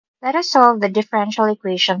Let us solve the differential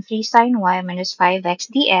equation 3 sine y minus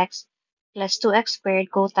 5x dx plus 2x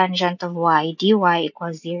squared cotangent of y dy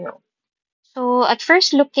equals 0. So at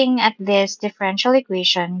first looking at this differential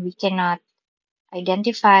equation, we cannot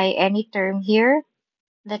identify any term here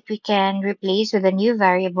that we can replace with a new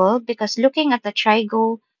variable because looking at the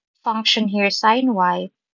trigo function here sine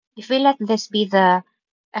y, if we let this be the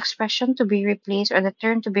expression to be replaced or the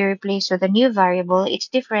term to be replaced with a new variable, its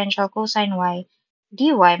differential cosine y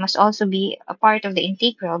dy must also be a part of the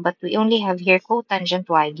integral, but we only have here cotangent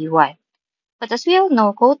y dy. But as we all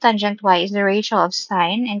know, cotangent y is the ratio of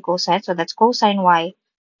sine and cosine, so that's cosine y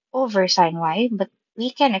over sine y, but we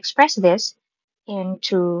can express this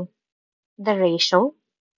into the ratio.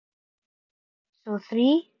 So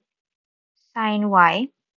 3 sine y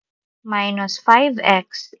minus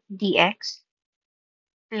 5x dx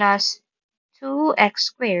plus 2x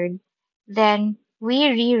squared, then we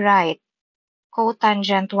rewrite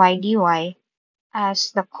cotangent y dy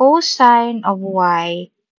as the cosine of y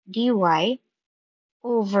dy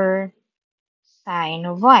over sine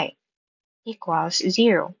of y equals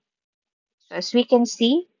 0. So as we can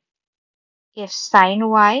see, if sine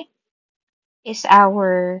y is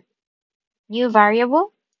our new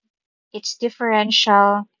variable, its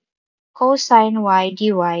differential cosine y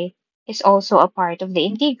dy is also a part of the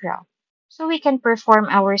integral. So we can perform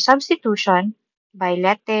our substitution by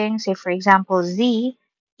letting, say for example, z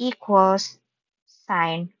equals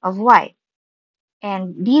sine of y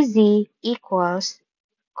and dz equals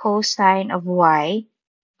cosine of y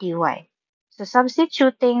dy. So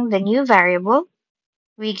substituting the new variable,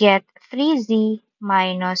 we get 3z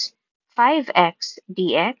minus 5x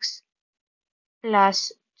dx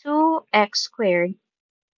plus 2x squared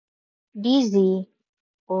dz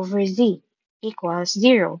over z equals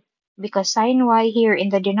 0 because sine y here in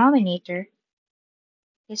the denominator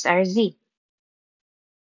is our z.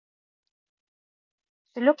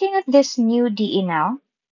 So looking at this new dE now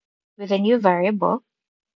with a new variable,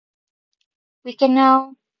 we can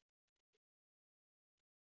now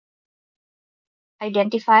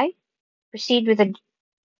proceed with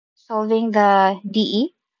solving the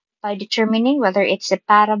dE by determining whether it's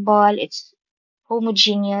separable, it's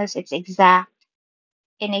homogeneous, it's exact,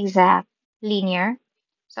 inexact, linear.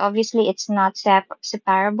 So obviously it's not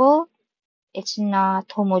separable, it's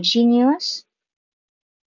not homogeneous.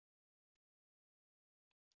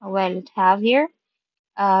 Well, it have here.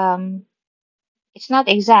 It's not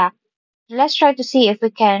exact. Let's try to see if we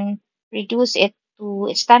can reduce it to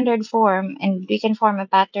its standard form and we can form a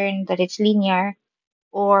pattern that it's linear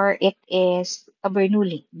or it is a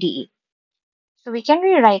Bernoulli dE. So we can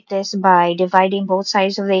rewrite this by dividing both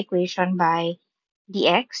sides of the equation by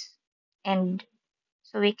dx. And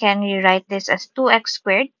so we can rewrite this as 2x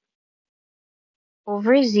squared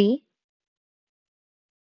over z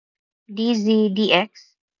dz dx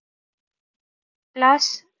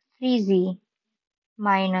plus 3z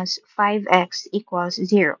minus 5x equals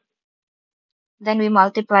 0. Then we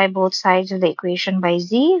multiply both sides of the equation by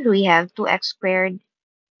z. We have 2x squared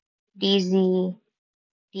dz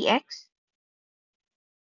dx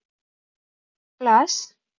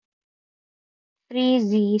plus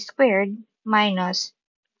 3z squared minus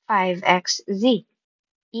 5xz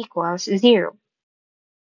equals 0.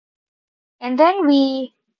 And then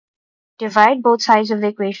we divide both sides of the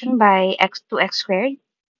equation by 2x squared.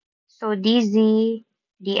 So dz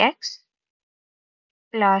dx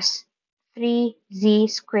plus 3z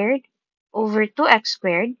squared over 2x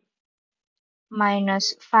squared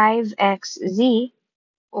minus 5xz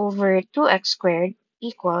over 2x squared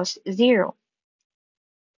equals 0.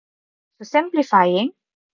 So simplifying,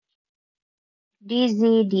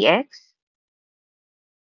 dz dx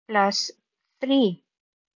plus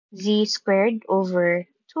 3z squared over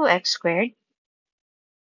 2x squared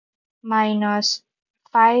minus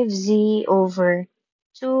 5z over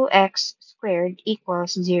 2x squared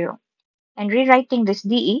equals 0. And rewriting this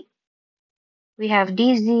dE, we have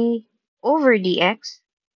dz over dx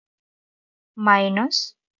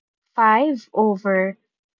minus 5 over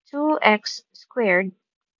 2x squared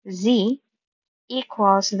z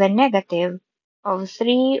equals the negative of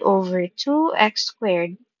 3 over 2x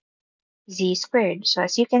squared z squared. So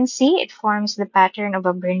as you can see, it forms the pattern of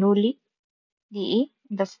a Bernoulli dE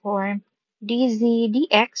in the form dz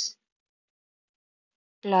dx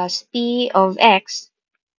plus p of x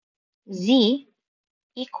z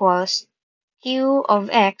equals q of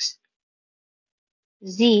x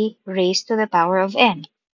z raised to the power of n.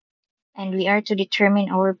 And we are to determine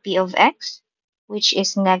our p of x, which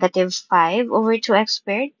is negative 5 over 2x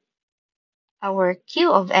squared, our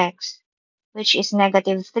q of x, which is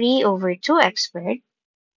negative 3 over 2x squared,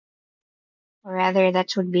 or rather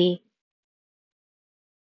that would be,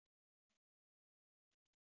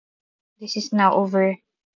 this is now over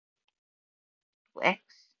 2x,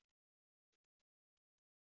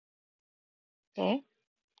 okay?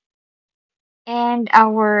 And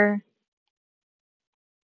our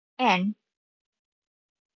n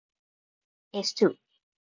is 2.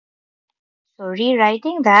 So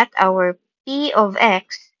rewriting that, our p of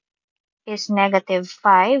x is negative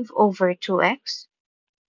 5 over 2x.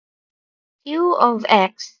 Q of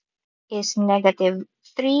x is negative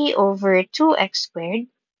 3 over 2x squared.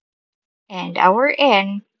 And our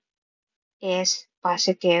n is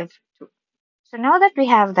positive 2. So now that we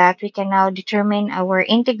have that, we can now determine our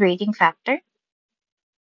integrating factor.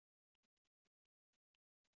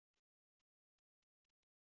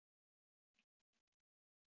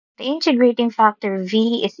 The integrating factor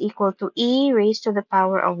v is equal to e raised to the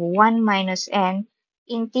power of 1 minus n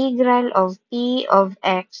integral of p of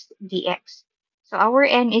x dx. So our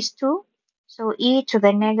n is 2. So e to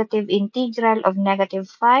the negative integral of negative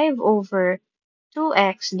 5 over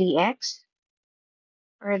 2x dx,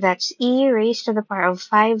 or that's e raised to the power of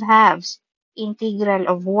 5 halves integral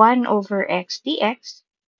of 1 over x dx.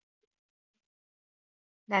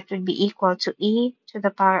 That would be equal to e to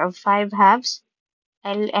the power of 5 halves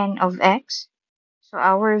ln of x. So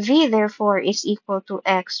our v therefore is equal to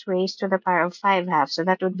x raised to the power of 5 halves. So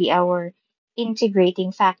that would be our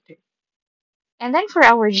integrating factor. And then for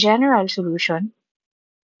our general solution,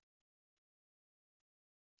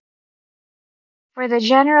 for the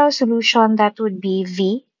general solution that would be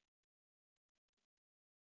v.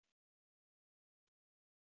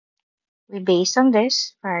 We base on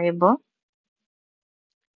this variable.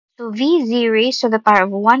 So vz raised to the power of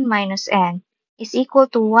 1 minus n is equal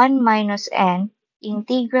to 1 minus n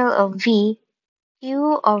integral of v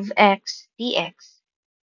q of x dx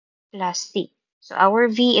plus c. So our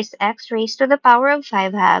v is x raised to the power of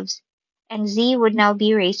 5 halves, and z would now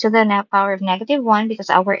be raised to the power of negative 1 because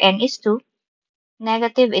our n is 2,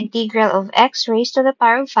 negative integral of x raised to the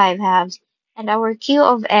power of 5 halves, and our q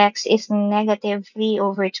of x is negative 3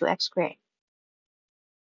 over 2x squared.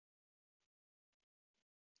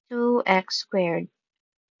 2x squared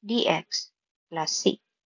dx plus c.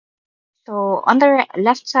 So on the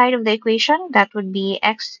left side of the equation, that would be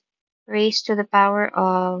x raised to the power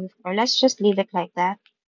of, or let's just leave it like that.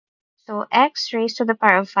 So x raised to the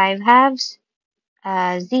power of 5 halves,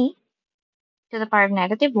 z to the power of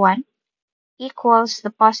negative 1 equals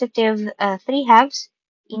the positive 3 halves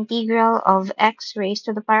integral of x raised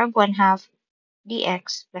to the power of 1 half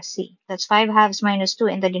dx plus c. That's 5 halves minus 2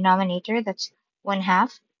 in the denominator, that's 1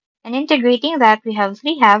 half. And integrating that, we have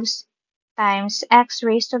 3 halves times x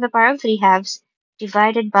raised to the power of 3 halves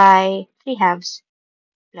divided by 3 halves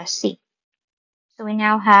plus c. So we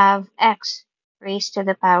now have x raised to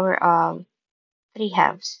the power of 3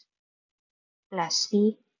 halves plus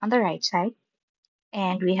c on the right side.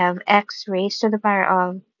 And we have x raised to the power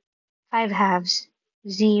of 5 halves,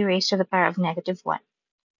 z raised to the power of negative 1.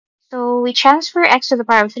 So we transfer x to the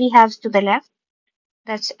power of 3 halves to the left.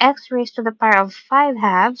 That's x raised to the power of 5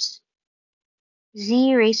 halves,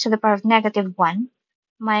 z raised to the power of negative 1,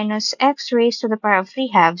 minus x raised to the power of 3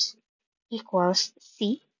 halves equals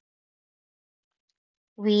c.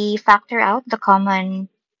 We factor out the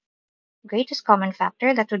greatest common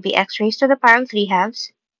factor, that would be x raised to the power of 3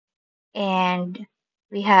 halves. And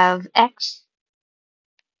we have x,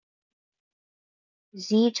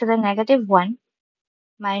 z to the negative 1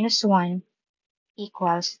 minus 1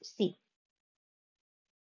 equals c,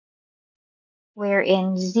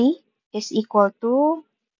 wherein z is equal to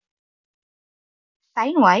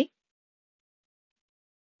sin y.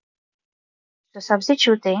 So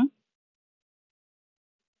substituting,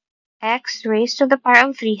 x raised to the power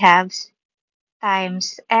of 3 halves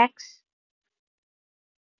times x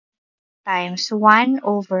times 1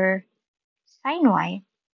 over sin y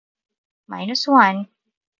minus 1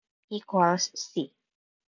 equals c.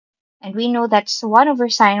 And we know that 1 over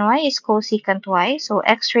sin y is cosecant y, so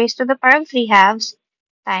x raised to the power of 3 halves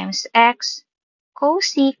times x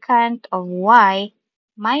cosecant of y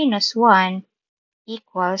minus 1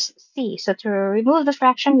 equals c. So to remove the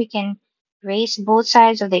fraction, we can raise both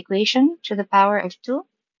sides of the equation to the power of 2.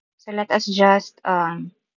 So let us just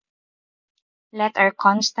let our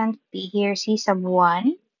constant be here c sub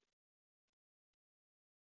 1.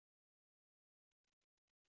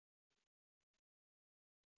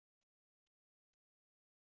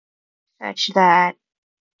 Such that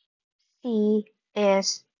c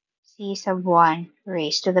is c sub 1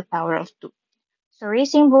 raised to the power of 2. So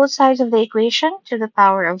raising both sides of the equation to the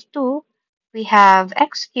power of 2, we have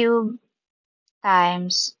x cubed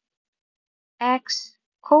times x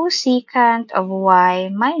cosecant of y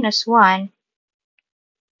minus 1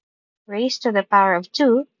 raised to the power of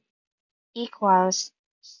 2 equals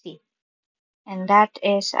c. And that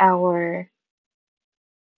is our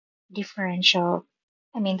differential,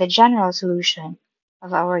 I mean the general solution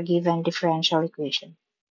of our given differential equation.